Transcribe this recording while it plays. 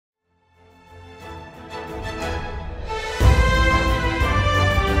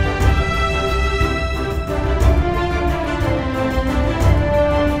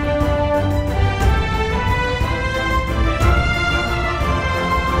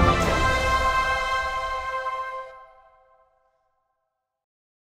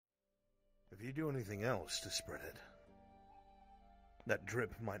you do anything else to spread it, that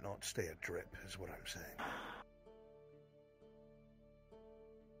drip might not stay a drip, is what I'm saying.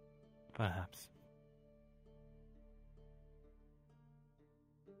 Perhaps.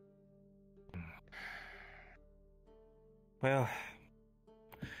 Well,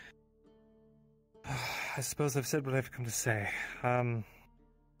 I suppose I've said what I've come to say.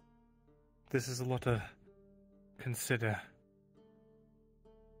 This is a lot to consider.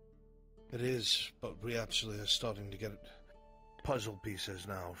 It is, but we actually are starting to get puzzle pieces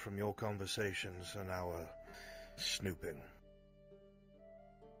now from your conversations and our snooping.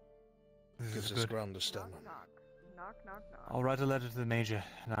 Gives us ground to stand on. Knock, knock, knock, knock. I'll write a letter to the Major,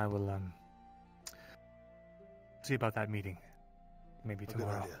 and I will, see about that meeting. Maybe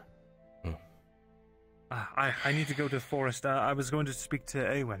tomorrow. Good idea. I need to go to the forest. I was going to speak to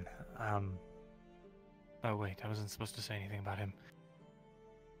Awen. Oh wait, I wasn't supposed to say anything about him.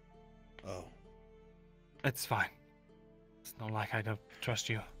 Oh. It's fine. It's not like I don't trust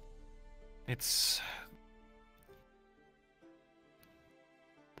you. It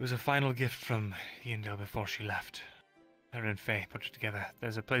was a final gift from Yindo before she left. Her and Faye put it together.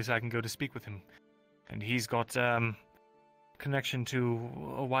 There's a place I can go to speak with him. And he's got, connection to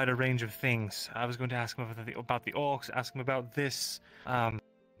a wider range of things. I was going to ask him about the orcs, ask him about this,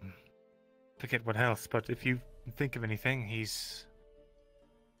 forget what else, but if you think of anything, he's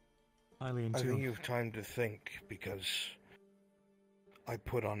highly in tune. I think you've time to think, because I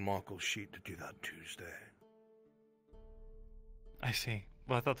put on Marco's sheet to do that Tuesday. I see.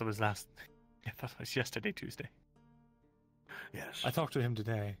 Well, I thought that was I thought it was yesterday, Tuesday. Yes. I talked to him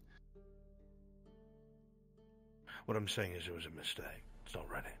today. What I'm saying is it was a mistake. It's not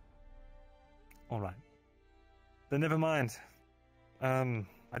ready. All right. Then never mind. I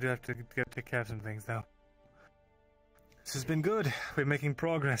do have to take care of some things, though. This has been good. We're making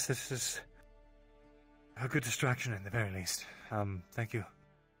progress. This is a good distraction, at the very least. Thank you.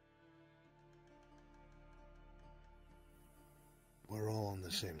 We're all on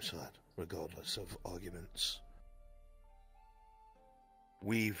the same side, regardless of arguments.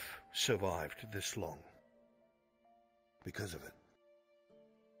 We've survived this long because of it.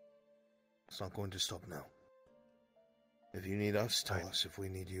 It's not going to stop now. If you need us, tell us. If we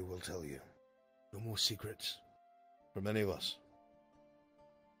need you, we'll tell you. No more secrets from any of us.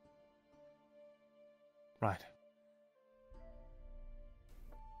 Right.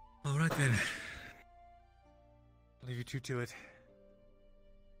 All right, then. I'll leave you two to it.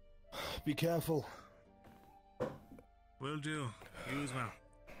 Be careful. Will do. You as well.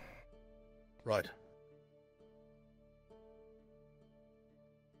 Right.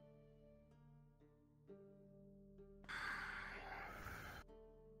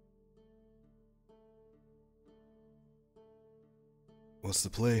 What's the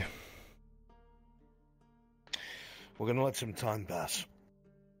play? We're gonna let some time pass.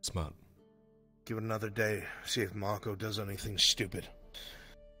 Smart. Give it another day, see if Marco does anything stupid.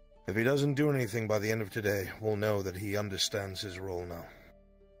 If he doesn't do anything by the end of today, we'll know that he understands his role now.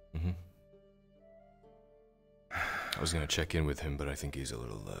 Mm-hmm. I was gonna check in with him, but I think he's a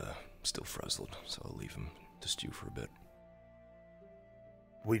little, still frazzled, so I'll leave him to stew for a bit.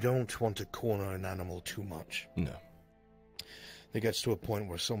 We don't want to corner an animal too much. No. It gets to a point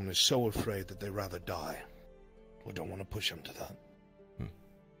where someone is so afraid that they'd rather die. We don't want to push them to that.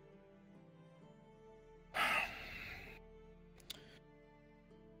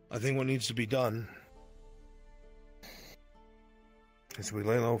 I think what needs to be done is we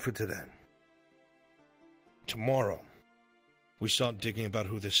lay low for today. Tomorrow, we start digging about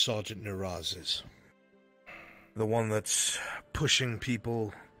who this Sergeant Niraz is. The one that's pushing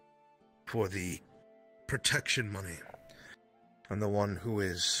people for the protection money. And the one who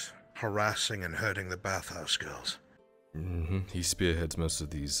is harassing and hurting the bathhouse girls. Mm-hmm. He spearheads most of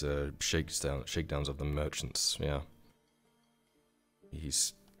these shakedowns of the merchants, yeah.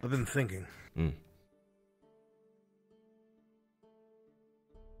 I've been thinking.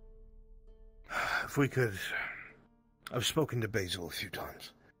 If we could... I've spoken to Basil a few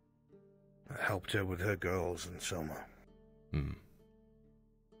times. I helped her with her girls and Soma.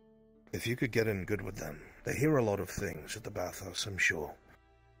 If you could get in good with them, they hear a lot of things at the bathhouse, I'm sure.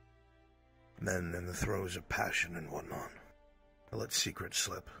 Men in the throes of passion and whatnot. They'll let secrets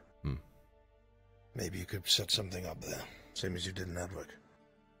slip. Maybe you could set something up there, same as you did in Edwick.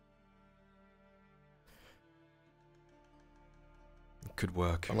 It could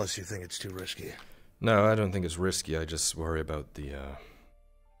work. Unless you think it's too risky. No, I don't think it's risky. I just worry about the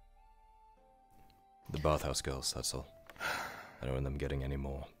bathhouse girls, that's all. I don't want them getting any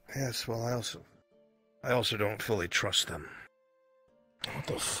more. Yes, well, I also don't fully trust them. What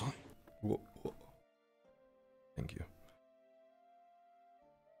the fuck? Whoa. Thank you.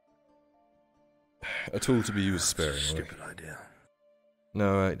 A tool to be used sparingly. Stupid idea.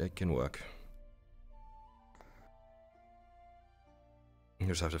 No, it can work. You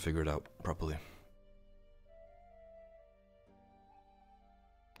just have to figure it out properly.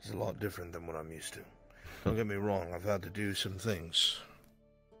 It's a lot different than what I'm used to. Don't get me wrong, I've had to do some things.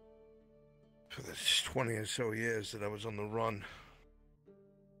 For the 20 or so years that I was on the run.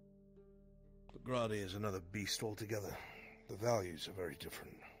 But Gradia is another beast altogether. The values are very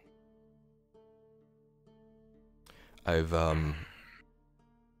different. I've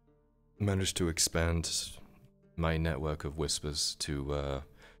managed to expand my network of whispers to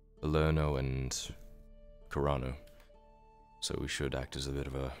Alerno and Carano. So we should act as a bit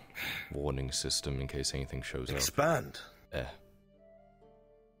of a warning system in case anything shows up. Expand? Yeah.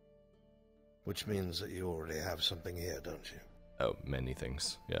 Which means that you already have something here, don't you? Oh, many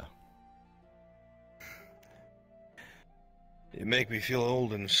things, yeah. You make me feel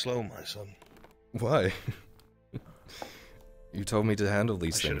old and slow, my son. Why? You told me to handle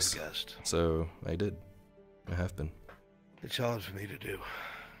these things. I should have guessed. So, I did. I have been. It's hard for me to do.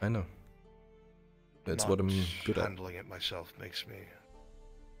 I know. That's what I'm good at. Handling it myself makes me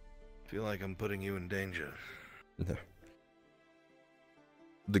feel like I'm putting you in danger. No.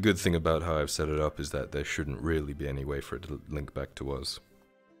 The good thing about how I've set it up is that there shouldn't really be any way for it to link back to us.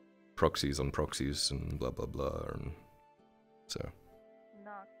 Proxies on proxies and blah blah blah, and so.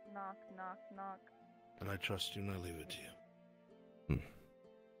 Knock, knock, knock, knock. And I trust you and I leave it to you.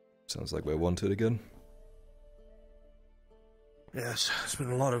 Sounds like we're wanted again. Yes, it's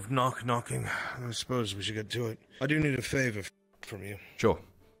been a lot of knocking. I suppose we should get to it. I do need a favor from you. Sure.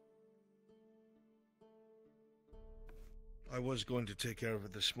 I was going to take care of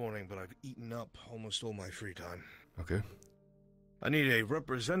it this morning, but I've eaten up almost all my free time. Okay. I need a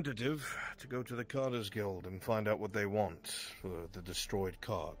representative to go to the Carters Guild and find out what they want for the destroyed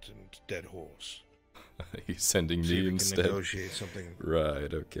cart and dead horse. He's sending See me if we instead. can negotiate something.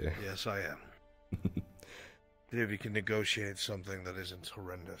 Right, okay. Yes, I am. See if you can negotiate something that isn't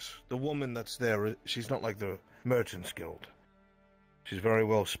horrendous. The woman that's there, she's not like the Merchants Guild. She's very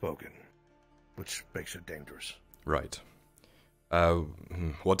well spoken, which makes her dangerous. Right. How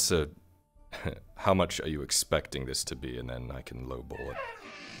much are you expecting this to be, and then I can lowball it?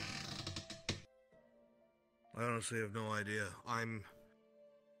 I honestly have no idea.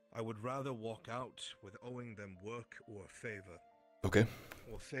 I would rather walk out with owing them work or a favor. Okay.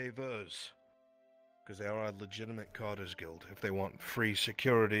 Or favors. Because they are a legitimate Carters Guild. If they want free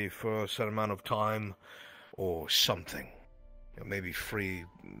security for a set amount of time, or something. You know, maybe free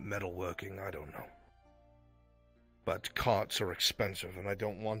metalworking, I don't know. But carts are expensive, and I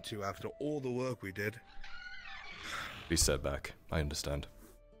don't want to, after all the work we did. Be set back. I understand.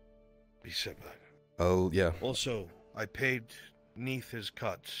 Be set back. Oh, yeah. Also, I paid Neath his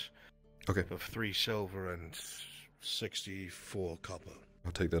cuts. Okay. Of 3 silver and 64 copper.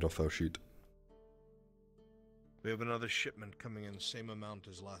 I'll take that off our sheet. We have another shipment coming in, same amount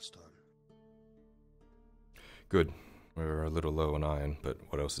as last time. Good. We're a little low on iron, but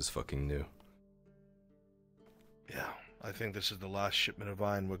what else is fucking new? Yeah, I think this is the last shipment of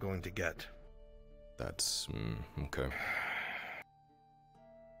iron we're going to get. That's, okay.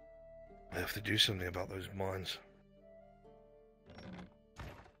 I have to do something about those mines.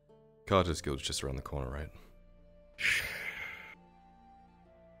 Carter's Guild's just around the corner, right?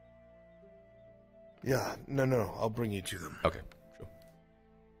 Yeah, no, I'll bring you to them. Okay, sure.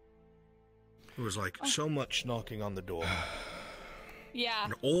 It was like so much knocking on the door. Yeah.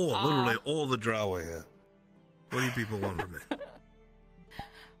 And literally all the drow are here. What do you people want from me?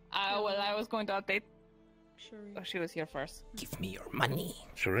 Well, I was going to update. Sure. Oh, she was here first. Give me your money.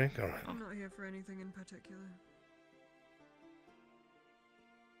 Sharik? Alright. I'm not here for anything in particular.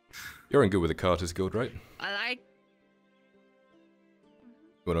 You're in good with the Carter's Guild, right? I like.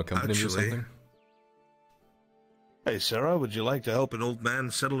 You want to accompany me or something? Hey, Sarah, would you like to help an old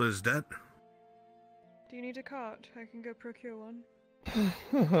man settle his debt? Do you need a cart? I can go procure one.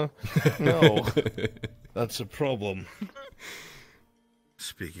 No. That's a problem.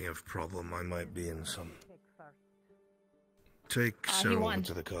 Speaking of problem, I might be in some. Take Sarah over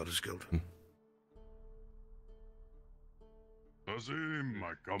to the Carters Guild. Azim,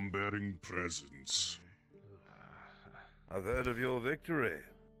 I come bearing presents. I've heard of your victory.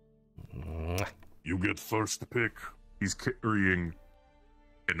 You get first pick. He's carrying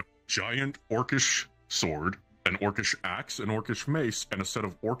a giant orcish sword, an orcish axe, an orcish mace, and a set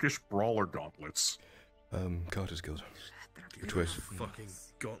of orcish brawler gauntlets. Carter's Guild. Get those fucking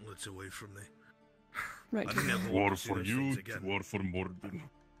gauntlets away from me. Right. I never War want to see for those you, things again. war for Morden.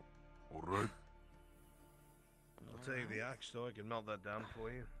 All right. I'll take the axe, though. I can melt that down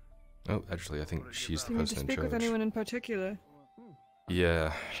for you. Oh, actually, I think she's Do the you need to person in speak with charge. anyone in particular?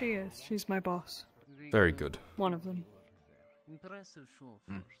 Yeah, She is. She's my boss. very good. One of them. Impressive show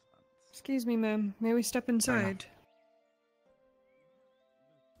Hmm. Excuse me, ma'am. May we step inside?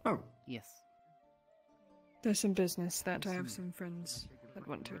 Oh, yes. There's some business that I have some friends that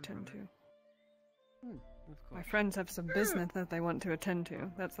want to attend to. Of My course. friends have some business that they want to attend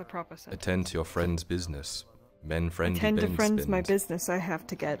to. That's the proper sentence. Attend to your friend's business. Men friendly Attend to bins friends, my bins. business I have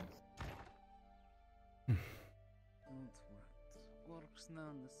to get. Don't worry. Works now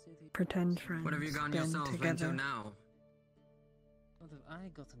in the city. Pretend friends. What have you gotten band yourselves together. into now? What have I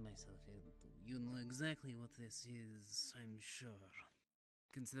gotten myself into? You know exactly what this is, I'm sure.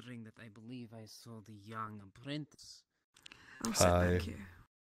 Considering that I believe I saw the young apprentice. I'll sit Hi. back here.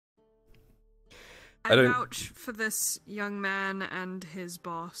 I I don't- vouch for this young man and his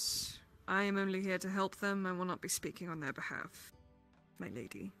boss. I am only here to help them. I will not be speaking on their behalf, my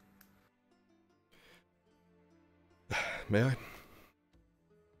lady. May I?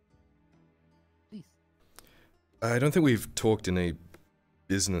 Please. I don't think we've talked in a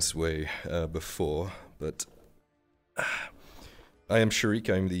business way before, but I am Sharik.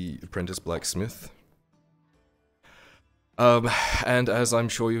 I'm the apprentice blacksmith. And as I'm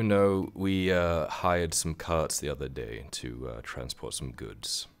sure you know, we hired some carts the other day to transport some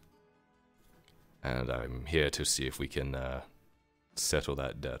goods. And I'm here to see if we can settle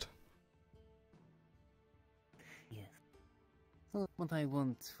that debt. Yes. So what I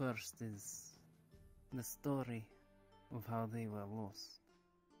want first is the story of how they were lost.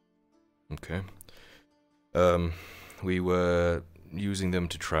 Okay. We were using them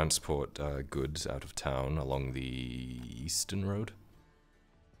to transport goods out of town along the Eastern Road.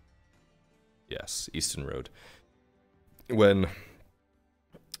 Yes, Eastern Road. When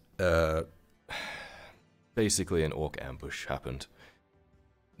basically an orc ambush happened.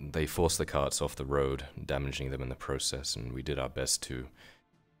 They forced the carts off the road, damaging them in the process, and we did our best to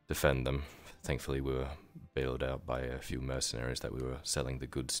defend them. Thankfully, we were bailed out by a few mercenaries that we were selling the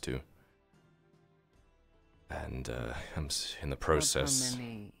goods to. And in the process... How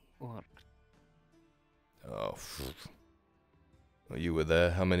many orcs? Oh, well, you were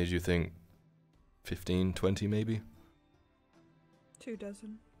there. How many do you think? 15, 20 maybe? 24,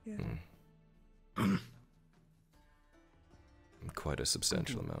 yeah. Quite a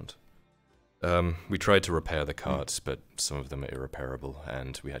substantial amount. We tried to repair the carts, but some of them are irreparable,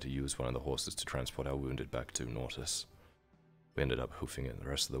 and we had to use one of the horses to transport our wounded back to Nautis. We ended up hoofing it the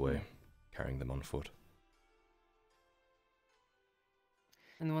rest of the way, carrying them on foot.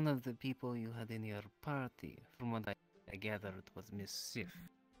 And one of the people you had in your party, from what I gathered, was Miss Sif,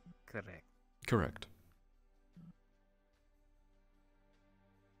 correct? Correct.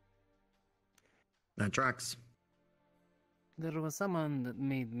 That tracks. There was someone that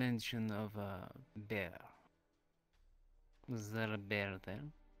made mention of a bear. Was there a bear there?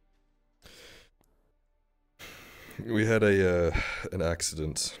 We had an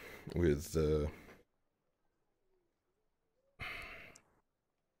accident with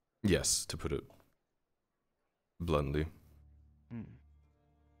yes, to put it bluntly. Hmm.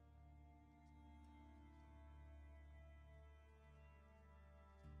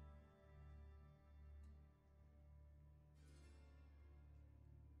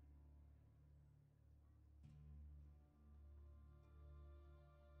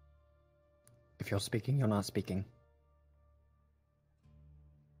 If you're speaking, you're not speaking.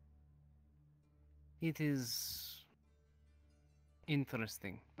 It is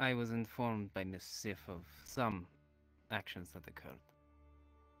interesting. I was informed by Miss Sif of some actions that occurred.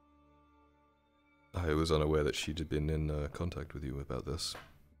 I was unaware that she'd been in contact with you about this.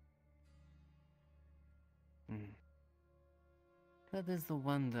 Hmm. That is the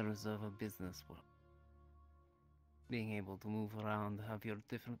wonders of a business world. Being able to move around, have your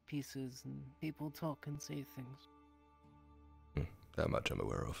different pieces, and people talk and say things. That much I'm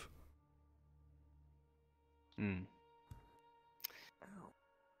aware of. Hmm.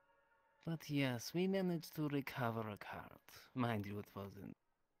 But yes, we managed to recover a cart. Mind you, it was in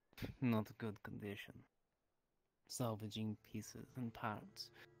not good condition. Salvaging pieces and parts.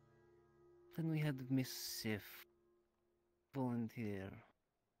 Then we had Miss Sif volunteer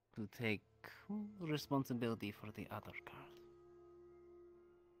to take responsibility for the other cart.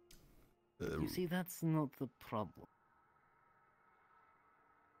 You see, that's not the problem.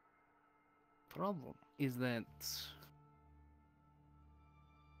 Problem is that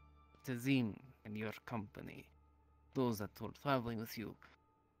Tazim and your company, those that were traveling with you,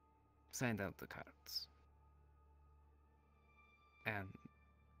 signed out the cards. And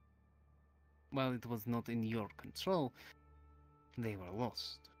while it was not in your control, they were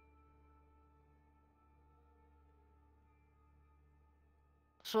lost.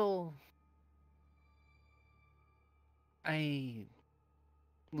 So, I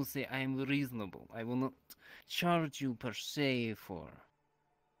will say I am reasonable. I will not charge you per se for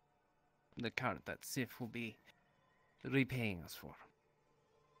the card that Sif will be repaying us for.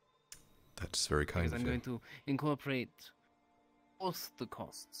 That's very kind Because of I'm you. going to incorporate both the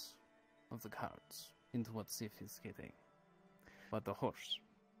costs of the cards into what Sif is getting. But the horse.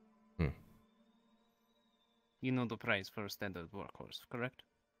 You know the price for a standard workhorse, correct?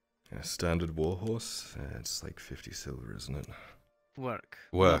 A standard warhorse? It's like 50 silver, isn't it? Work.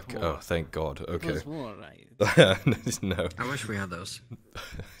 Work. Not Oh, war. thank God. It Okay. was war, right? No. I wish we had those.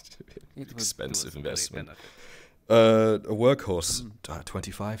 Expensive it was very investment. benefit. A workhorse,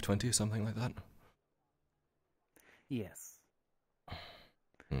 25, 20, something like that? Yes.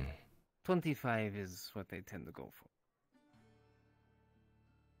 Hmm. 25 is what they tend to go for.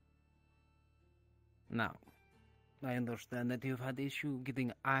 Now, I understand that you've had issue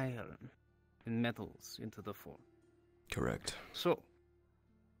getting iron and metals into the form. Correct. So,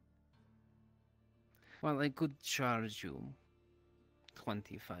 while I could charge you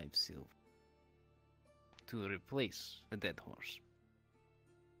 25 silver to replace the dead horse,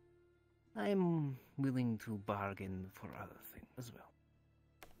 I'm willing to bargain for other things as well.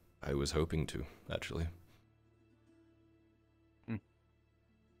 I was hoping to, actually.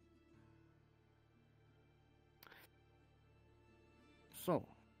 So,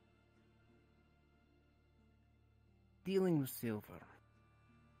 dealing with silver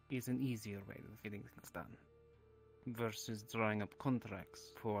is an easier way of getting things done versus drawing up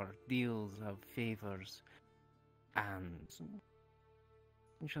contracts for deals of favors and,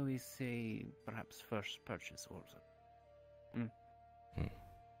 shall we say, perhaps first purchase order.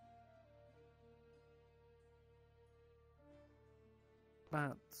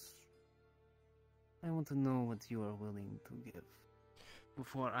 But I want to know what you are willing to give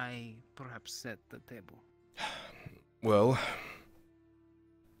before I perhaps set the table. Well,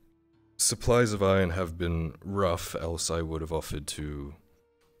 supplies of iron have been rough, else I would have offered to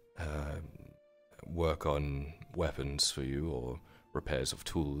work on weapons for you or repairs of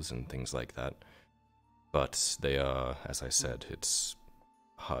tools and things like that. But they are, as I said, it's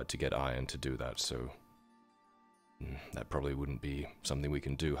hard to get iron to do that, so that probably wouldn't be something we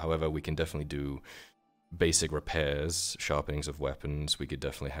can do. However, we can definitely do basic repairs, sharpenings of weapons. We could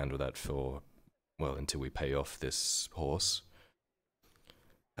definitely handle that for, well, until we pay off this horse.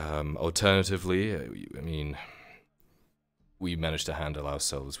 Alternatively, I mean, we managed to handle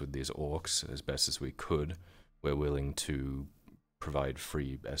ourselves with these orcs as best as we could. We're willing to provide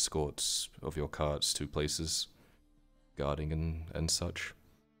free escorts of your carts to places, guarding and such,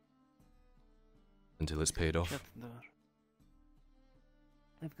 until it's paid off. Shut the door.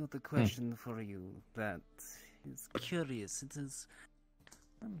 I've got a question for you that is curious. It is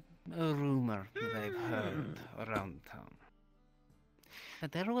a rumor that I've heard around town.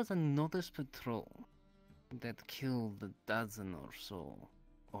 That there was a Nautis patrol that killed a dozen or so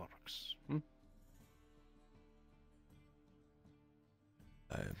orcs.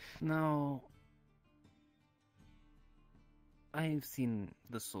 Now, I've seen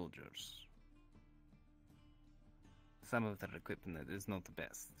the soldiers. Some of their equipment is not the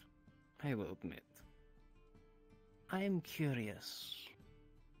best, I will admit. I am curious.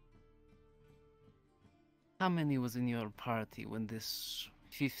 How many was in your party when this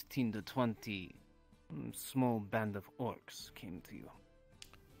 15 to 20 small band of orcs came to you?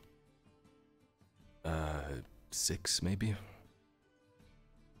 6 maybe?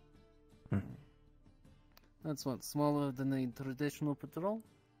 That's what, smaller than a traditional patrol?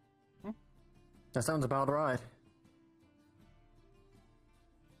 That sounds about right.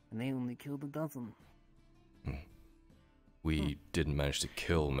 And they only killed a dozen. We didn't manage to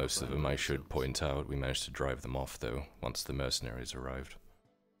kill most of them, I should point out. We managed to drive them off, though, once the mercenaries arrived.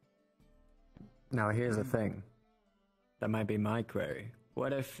 Now here's the thing. That might be my query.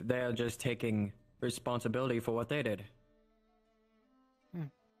 What if they're just taking responsibility for what they did?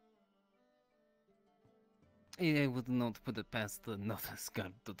 I would not put it past the Nautis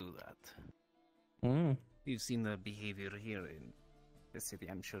guard to do that. You've seen their behavior here in the city,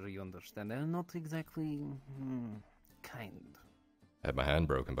 I'm sure you understand. They're not exactly kind. I had my hand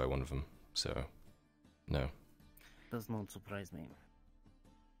broken by one of them, so no. Does not surprise me.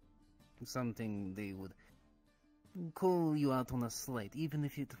 Something they would call you out on a slight, even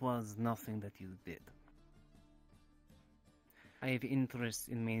if it was nothing that you did. I have interest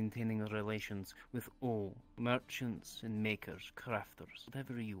in maintaining relations with all merchants and makers, crafters,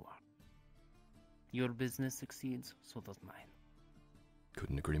 whatever you are. your business succeeds, so does mine.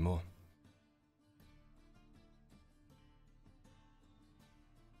 Couldn't agree more.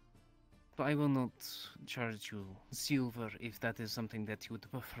 But I will not charge you silver if that is something that you would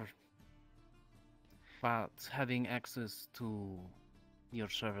prefer. But having access to your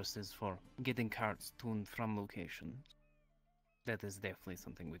services for getting carts to and from locations, that is definitely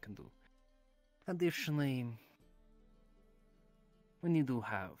something we can do. Additionally, when you do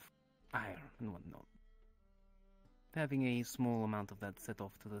have iron and whatnot, having a small amount of that set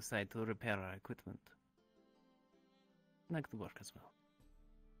off to the side to repair our equipment, that could work as well.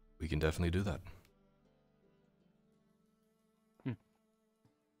 We can definitely do that.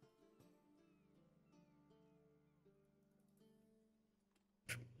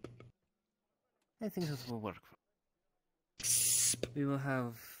 I think this will work. We will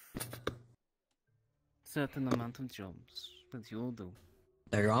have certain amount of jobs that you'll do.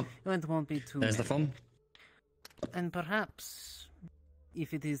 There you are. And it won't be too There's many. the form. And perhaps,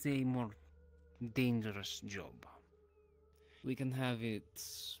 if it is a more dangerous job, we can have it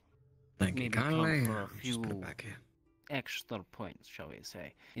Thank you maybe count kindly. for a Just put few it back here. extra points, shall we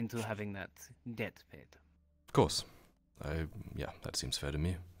say, into having that debt paid. Of course. Yeah, that seems fair to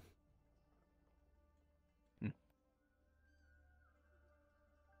me.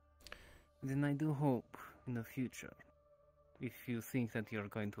 Then I do hope in the future, if you think that you're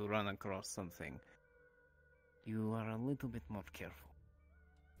going to run across something, you are a little bit more careful.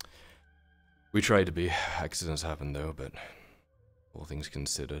 We try to be. Accidents happen though, but all things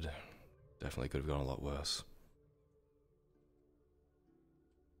considered, definitely could have gone a lot worse.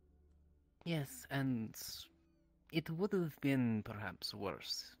 Yes, and it would have been perhaps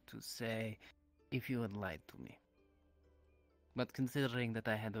worse to say if you had lied to me. But considering that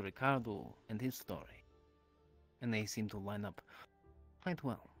I had Ricardo and his story, and they seem to line up quite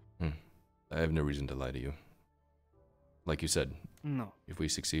well. I have no reason to lie to you. Like you said, No. if we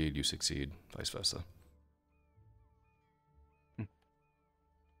succeed, you succeed, vice versa.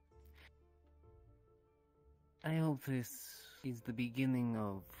 I hope this is the beginning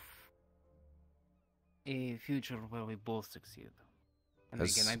of a future where we both succeed. And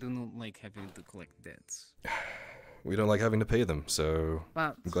again, I do not like having to collect debts. We don't like having to pay them, so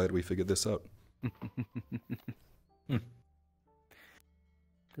But I'm glad we figured this out.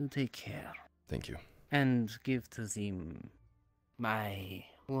 do take care. Thank you. And give to them my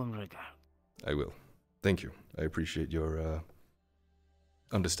warm regard. I will. Thank you. I appreciate your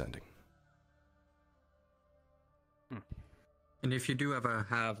understanding. And if you do ever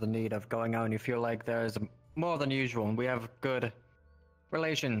have the need of going out and you feel like there's more than usual, and we have good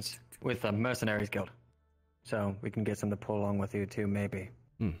relations with the Mercenaries Guild. So we can get some to pull along with you too, maybe.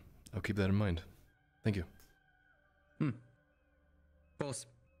 I'll keep that in mind. Thank you. Boss.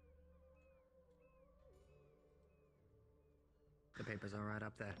 The papers are right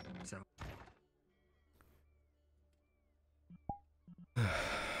up there, so.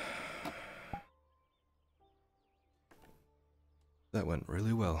 That went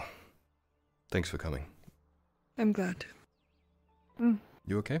really well. Thanks for coming. I'm glad.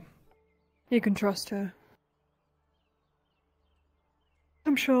 You okay? You can trust her.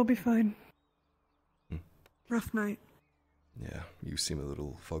 I'm sure I'll be fine. Rough night. Yeah, you seem a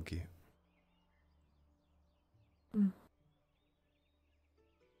little foggy.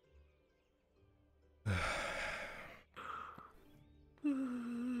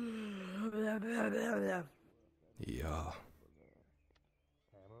 Yeah.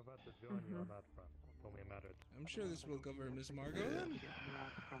 I'm sure this will cover Miss Margot.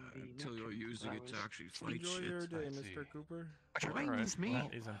 Until you're using it to actually fight Enjoy shit. your day, Mr. Cooper. Reminds me.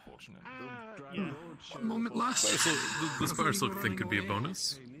 That is unfortunate. One moment last. So the Spire Silk thing could be a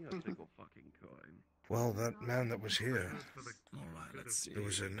bonus. Well, that man that was here, Alright, let's see. there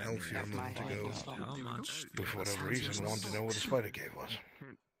was an elf here a moment ago, How much? who for whatever reason wanted to know what a spider cave was.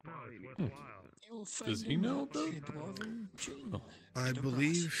 Does he know though? I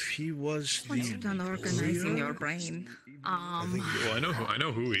believe he was Once you're done the organizing leader? your brain, I think he Well, I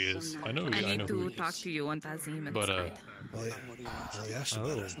know who he is. I know I who need to he talk is. to you on Tazim But instead. Well, he asked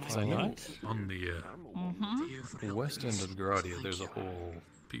about it. Is that right? on the west end of Gradia, there's a whole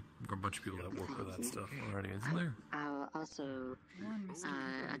a bunch of people that work with that stuff already, isn't there? Also,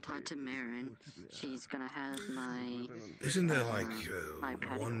 I talked to Marin. She's gonna have my. Isn't there like my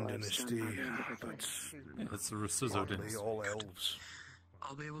paddock one gloves dynasty done by the end of the day. that's It's the Reciso probably dynasty. all elves?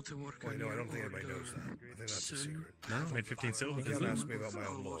 I'll be able to work Wait, on no, I your don't think anybody order knows that. I think that's a soon. secret. No, made 15 silver. You can't ask me about my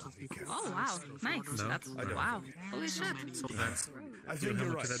own law. You can't. Oh wow, nice. No, That's I don't. wow. Holy shit. So that's I think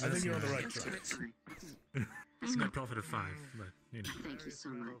you're right. I think you're on the right track. it's a net profit of 5, but Thank you so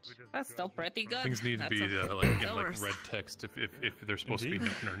much. That's still pretty good. Things need to That's be a- like in still like worse. red text if they're supposed to be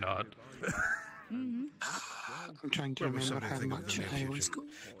known or not. Mhm. I'm trying to Probably remember something how to think of much in the I future. was.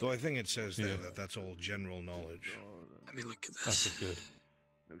 Though I think it says there that that's all general knowledge. Let me look at That's this. good.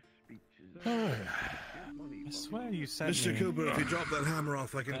 I swear you said. Mr. Cooper, if you drop that hammer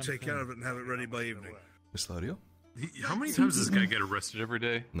off, I can take care of it and have it ready by evening. Miss Ladio? How many times does this guy get arrested every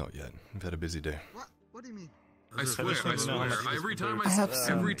day? Not yet. We've had a busy day. What do you mean? I swear. Every time I have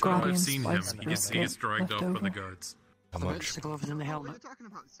some I've Gradian seen him, spiced he gets biscuit dragged off left by the over. guards. How How much? much the gloves and the helmet? What are you talking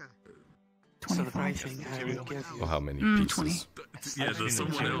about, sir? So the pricing I would give you. Or how many 20. pieces? Yeah, there's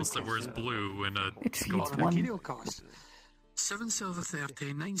someone else that wears blue and a Exceeds gold. one. Material cost. 7 silver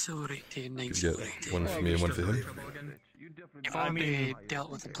 30, 9 silver 80, and 9 Could silver get 80. one for me and one for him. You've already dealt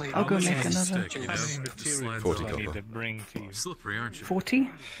with the plate. I'll go make How much is another. the stick, you know? Just slides 40 off. I need copper. to bring to you. Slippery, aren't you?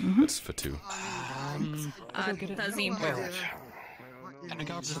 40? That's for two. Tazim, In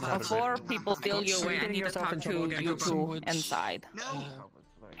regards to that, before people steal you away, I need to talk to you two inside.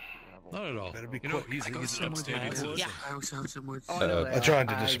 Not at all. Better be You know, quick. he's upstanding. Yeah. I also have some wood. I tried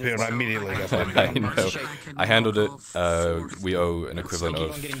to disappear and I immediately got I back. know. I handled it. We owe an equivalent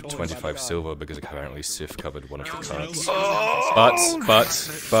of 25 silver because apparently Sif covered one of the cards.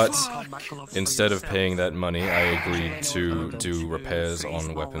 But instead of paying that money, I agreed to do repairs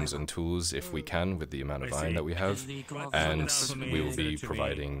on weapons and tools if we can with the amount of iron that we have, and we will be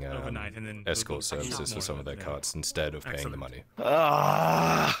providing escort services for some of their carts instead of paying the money.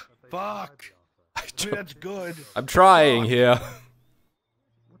 Fuck! I mean, that's good. I'm trying here.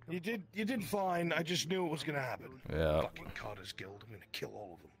 You did fine. I just knew it was gonna happen. Yeah. Fucking Carter's Guild. I'm gonna kill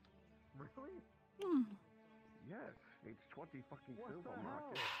all of them. Hmm.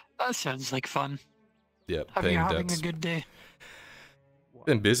 That sounds like fun. Yeah, Have you paying having debts. a good day?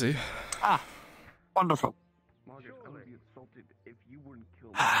 Been busy. Ah, wonderful.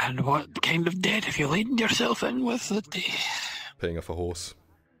 And what kind of debt have you laden yourself in with the day? Paying off a horse.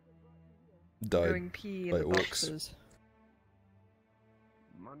 Died Going pee in by the orcs. boxes.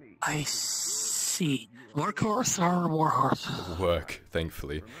 I see. Workhorse or warhorse? Work,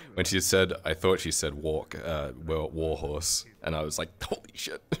 thankfully. When she said, I thought she said walk, warhorse, and I was like, holy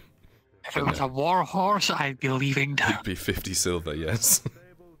shit. If it was a warhorse, I'd be leaving town. It'd be 50 silver, yes.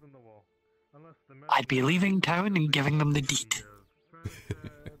 I'd be leaving town and giving them the deed.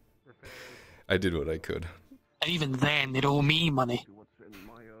 I did what I could. And even then, they'd owe me money.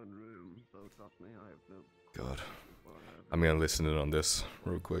 God. I'm gonna listen in on this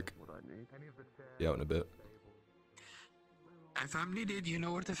real quick. Be out in a bit. If I'm needed, you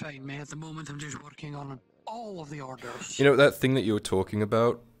know where to find me. At the moment, I'm just working on all of the orders. You know, that thing that you were talking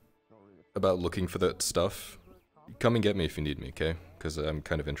about looking for that stuff? Come and get me if you need me, okay? Because I'm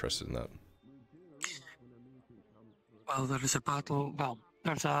kind of interested in that. Well, there's a battle. Well,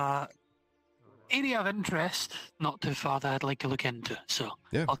 there's a area of interest not too far that I'd like to look into. So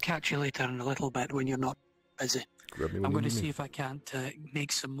Yeah. I'll catch you later in a little bit when you're not busy. Grab me when I'm you going to need see me. if I can't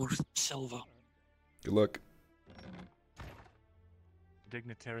make some more silver. Good luck.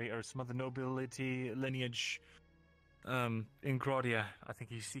 Dignitary or some other nobility lineage in Gradia. I think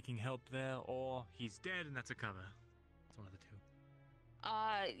he's seeking help there, or he's dead and that's a cover. It's one of the two.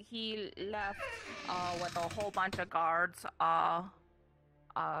 He left with a whole bunch of guards So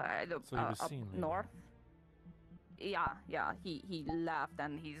he was up seen there. north. Yeah, he left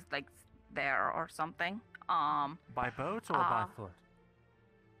and he's like there or something. By boat or by foot?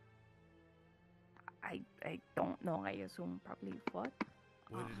 I don't know. I assume probably foot.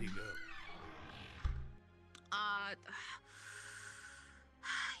 Where did he go?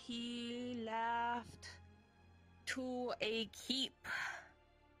 He left to a keep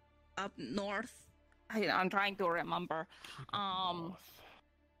up north. I'm trying to remember.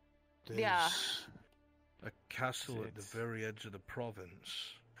 There's Yeah. a castle at the very edge of the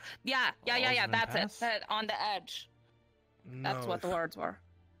province. Yeah. Osmond That's Pass? it. That on the edge. That's No, what the if- words were.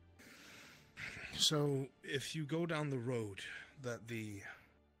 So, if you go down the road that the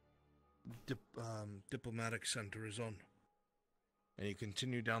diplomatic center is on, and you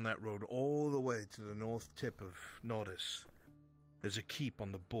continue down that road all the way to the north tip of Nautis, there's a keep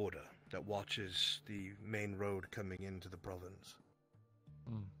on the border that watches the main road coming into the province.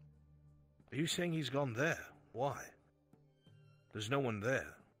 Hmm. Are you saying he's gone there? Why? There's no one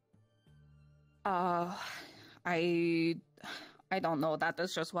there. I don't know. That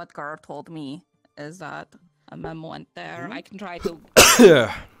is just what Gar told me. Is that a mem went there? I can try to.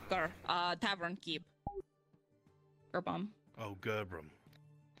 Yeah. Gar, tavern keep. Gerbum. Oh, Gerbrum.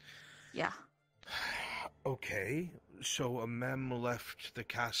 Yeah. Okay, so a mem left the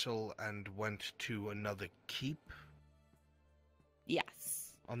castle and went to another keep?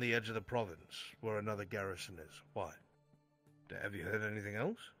 Yes. On the edge of the province, where another garrison is. Why? Have you heard anything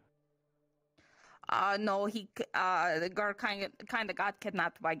else? No, the girl kind of got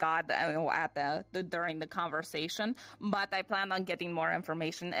kidnapped by God during the conversation. But I plan on getting more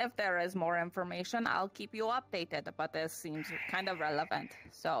information. If there is more information, I'll keep you updated. But this seems kind of relevant.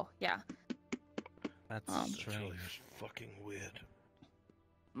 So yeah. That's strange. Fucking weird.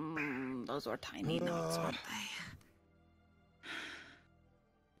 Those were tiny notes, weren't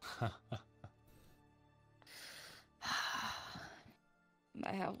they?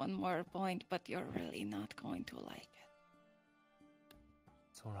 I have one more point, but you're really not going to like it.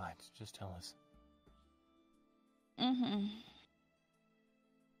 It's alright, just tell us. Mm-hmm.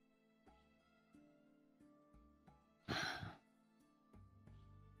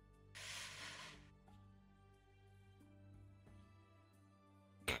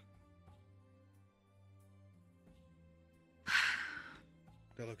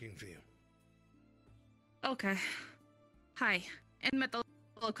 They're looking for you. Okay. Hi. Intimate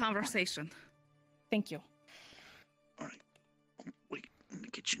conversation. Thank you. Alright. Wait, in the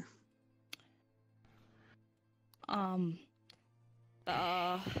kitchen.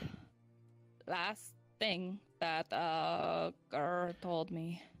 The last thing that girl told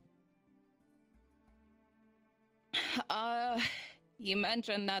me. You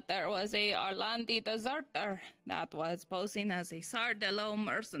mentioned that there was a Arlandi deserter that was posing as a Sardello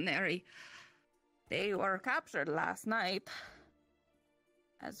mercenary. They were captured last night,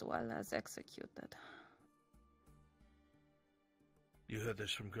 as well as executed. You heard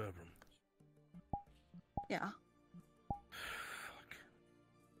this from Gerber. Yeah. Fuck.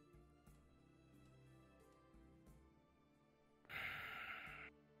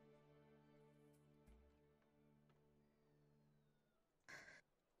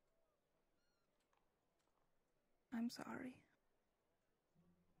 I'm sorry.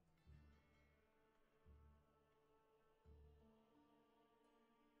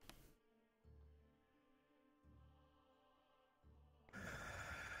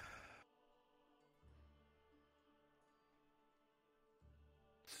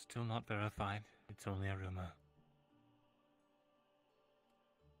 Still not verified. It's only a rumor.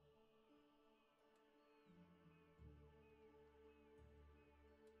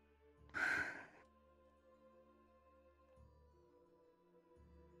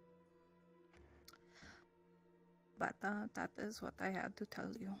 But that is what I had to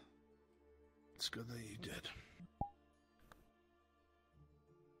tell you. It's good that you did.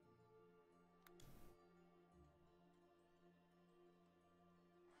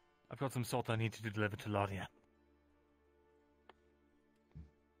 I've got some salt I need to deliver to Gradia.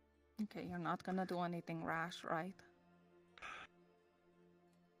 Okay, you're not gonna do anything rash, right?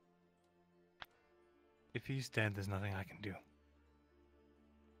 If he's dead, there's nothing I can do.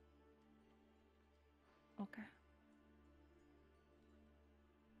 Okay.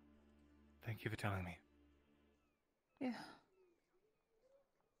 Thank you for telling me. Yeah.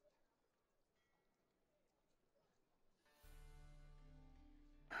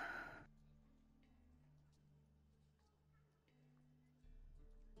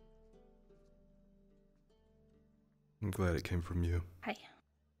 I'm glad it came from you. Hi.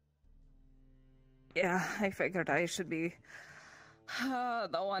 Yeah, I figured I should be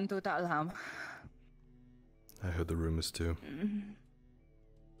the one to tell him. I heard the rumors too.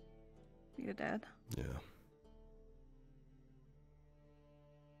 You did? Yeah.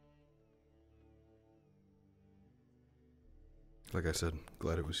 Like I said,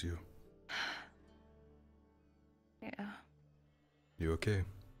 glad it was you. Yeah. You okay?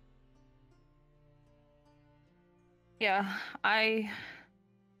 Yeah, I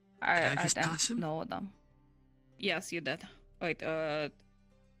didn't know them. Yes, you did. Wait, who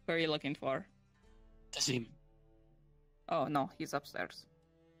are you looking for? Tazim. Oh, no, he's upstairs.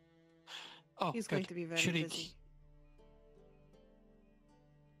 Oh, He's good. going to be very Sharik. busy.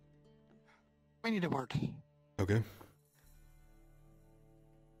 We need a word. Okay.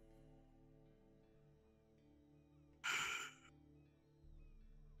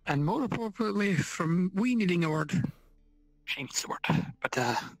 And more appropriately, from we needing a word. She needs a word. But,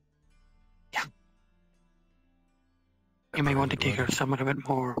 yeah. You may want to take her somewhere a bit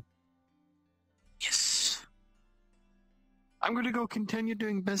more. Yes. I'm going to go continue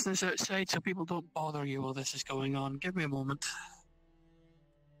doing business outside so people don't bother you while this is going on. Give me a moment.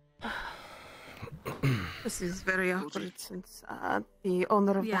 This is very awkward since the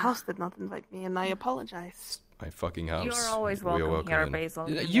owner of the house did not invite me, and I apologize. My fucking house. You're always We are welcome here, in. Basil.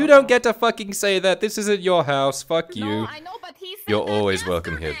 You don't get to fucking say that. This isn't your house. Fuck you. No, I know, but he said You're that always yesterday.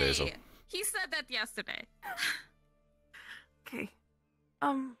 welcome here, Basil. He said that yesterday. Okay.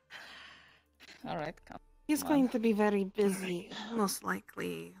 All right, come He's on. going to be very busy, most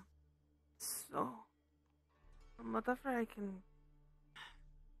likely. So, whatever I can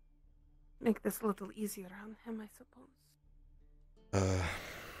make this a little easier on him, I suppose.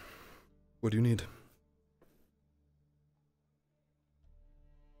 What do you need?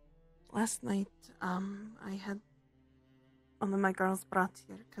 Last night, I had one of my girls brought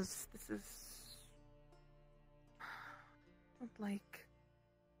here, because this is not like...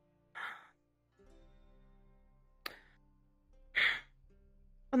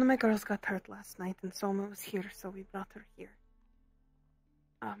 One of my girls got hurt last night, and Soma was here, so we brought her here.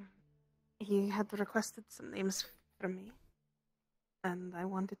 He had requested some names from me, and I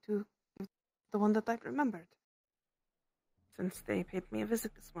wanted to give the one that I remembered, since they paid me a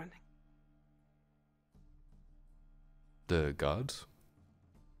visit this morning. The guards?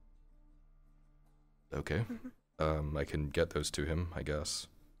 Okay. I can get those to him, I guess.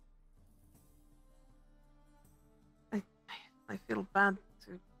 I feel bad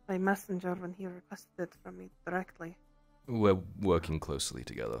to by messenger when he requested it from me directly. We're working closely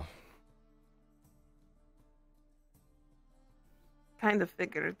together. Kind of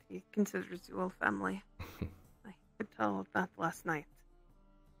figured he considers you all family. I could tell that last night.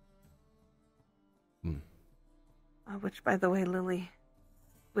 Which, by the way, Lily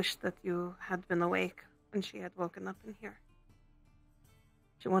wished that you had been awake when she had woken up in here.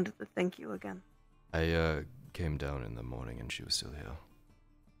 She wanted to thank you again. I came down in the morning and she was still here.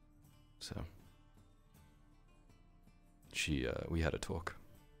 So we had a talk.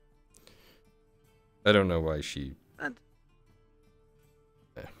 I don't know why she... Good.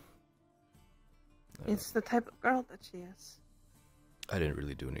 It's the type of girl that she is. I didn't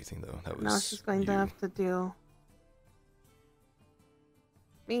really do anything, though. That was now she's going to have to deal...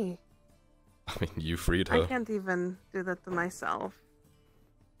 Me. I mean, you freed her. I can't even do that to myself.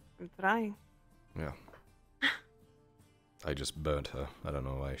 I'm trying. Yeah. I just burnt her. I don't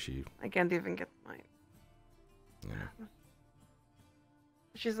know why she... I can't even get mine. Yeah.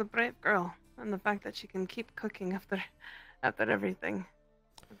 She's a brave girl, and the fact that she can keep cooking after everything.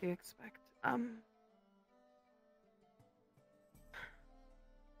 What do you expect?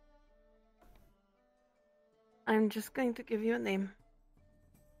 I'm just going to give you a name.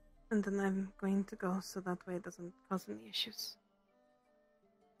 And then I'm going to go, so that way it doesn't cause any issues.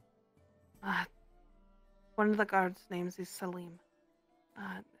 One of the guards' names is Salim.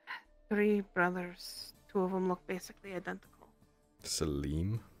 3 brothers. 2 of them look basically identical.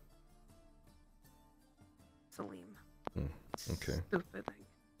 Salim? Salim. Okay. Stupid. I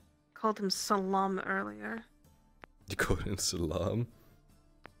called him Salam earlier. You called him Salam?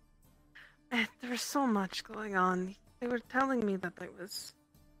 There was so much going on. They were telling me that I was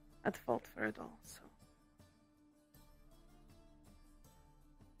at fault for it all, so...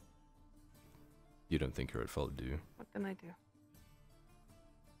 You don't think you're at fault, do you? What can I do?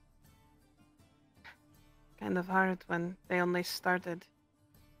 Kind of hard when they only started.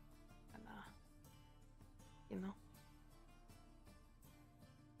 And, you know.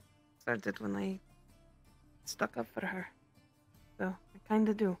 Started when I stuck up for her. So, I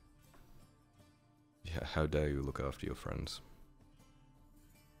kinda do. Yeah, how dare you look after your friends?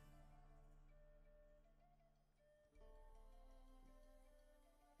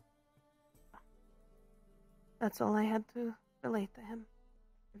 That's all I had to relate to him.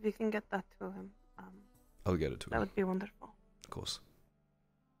 If you can get that to him, I'll get it to him. that would be wonderful. Of course.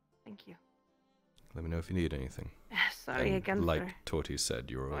 Thank you. Let me know if you need anything. Sorry and again like for... Torty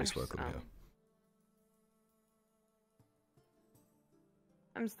said, you're always course, welcome here.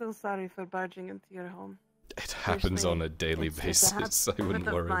 I'm still sorry for barging into your home. It happens on a daily it's a basis. I wouldn't habit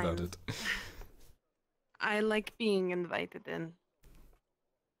of worry about mine. it. I like being invited in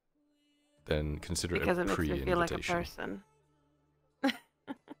Then consider because it it makes me feel like a pre-invitation. person.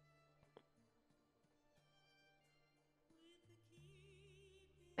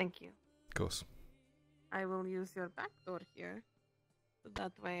 Thank you. Of course. I will use your back door here, so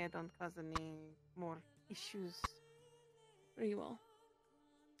that way I don't cause any more issues for you all.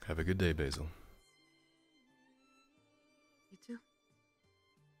 Have a good day, Basil. You too.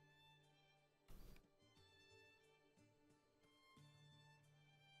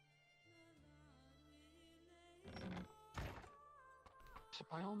 So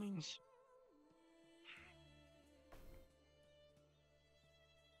by all means.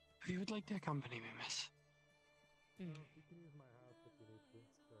 If you would like to accompany me, miss. You can use my house if you need to.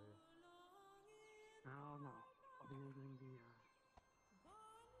 Sorry. Oh no, I'll be ordering the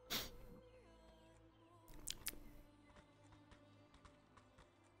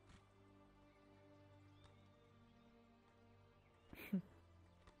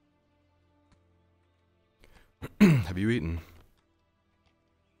Have you eaten?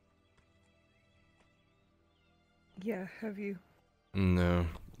 Yeah, have you? No.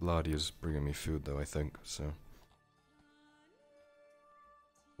 Ladia's bringing me food, though, I think, so.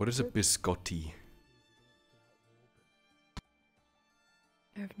 What is a biscotti?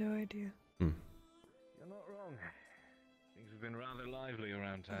 I have no idea. Hmm. You're not wrong. Things have been rather lively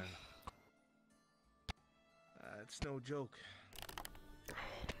around town. It's no joke.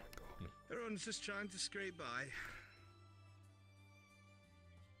 Everyone's just trying to scrape by.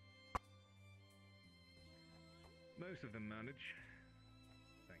 Most of them manage,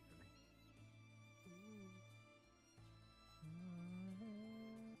 thankfully.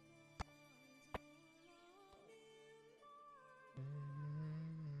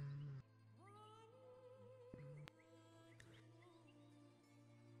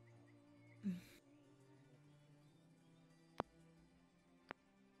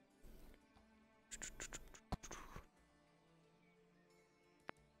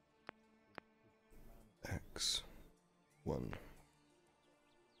 X1.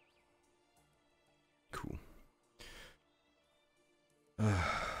 Cool.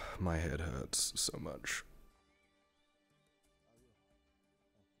 My head hurts so much.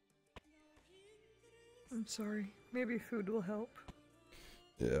 I'm sorry. Maybe food will help.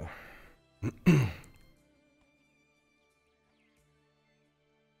 Yeah.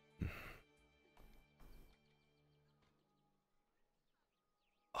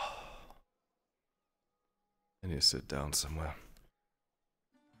 I need to sit down somewhere.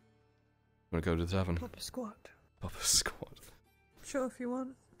 Wanna go to the tavern? Pop a squat. Pop a squat. Sure, if you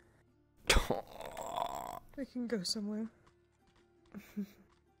want. We can go somewhere.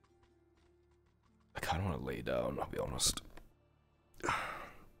 I kinda wanna lay down, I'll be honest.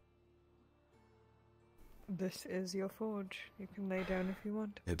 This is your forge. You can lay down if you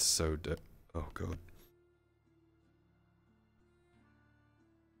want. It's so oh god.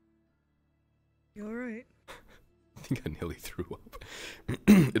 You alright? I think I nearly threw up.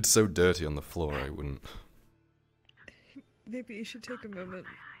 It's so dirty on the floor, I wouldn't. Maybe you should take a moment.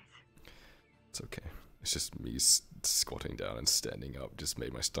 It's okay. It's just me squatting down and standing up just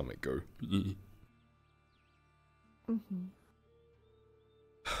made my stomach go. Where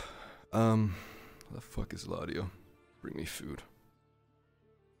the fuck is Ladio? Bring me food.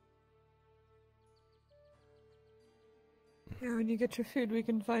 Yeah, when you get your food, we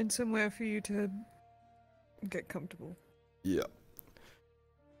can find somewhere for you to get comfortable. Yeah.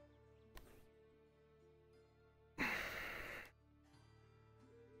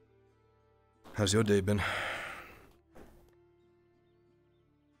 How's your day been?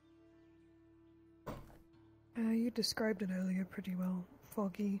 You described it earlier pretty well.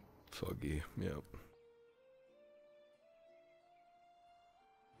 Foggy. Foggy, yep.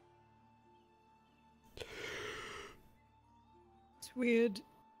 It's weird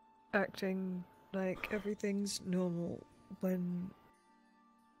acting like everything's normal when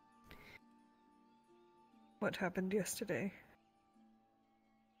what happened yesterday.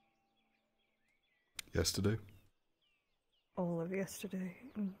 Yesterday? All of yesterday.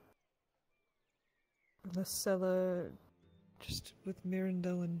 The cellar, just with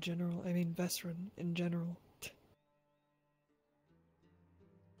Mirandel in general, I mean Vesrin in general.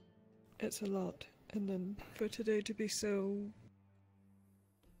 It's a lot. And then for today to be so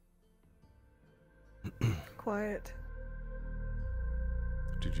quiet.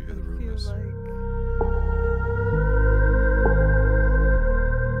 Did you hear the I rumors? feel like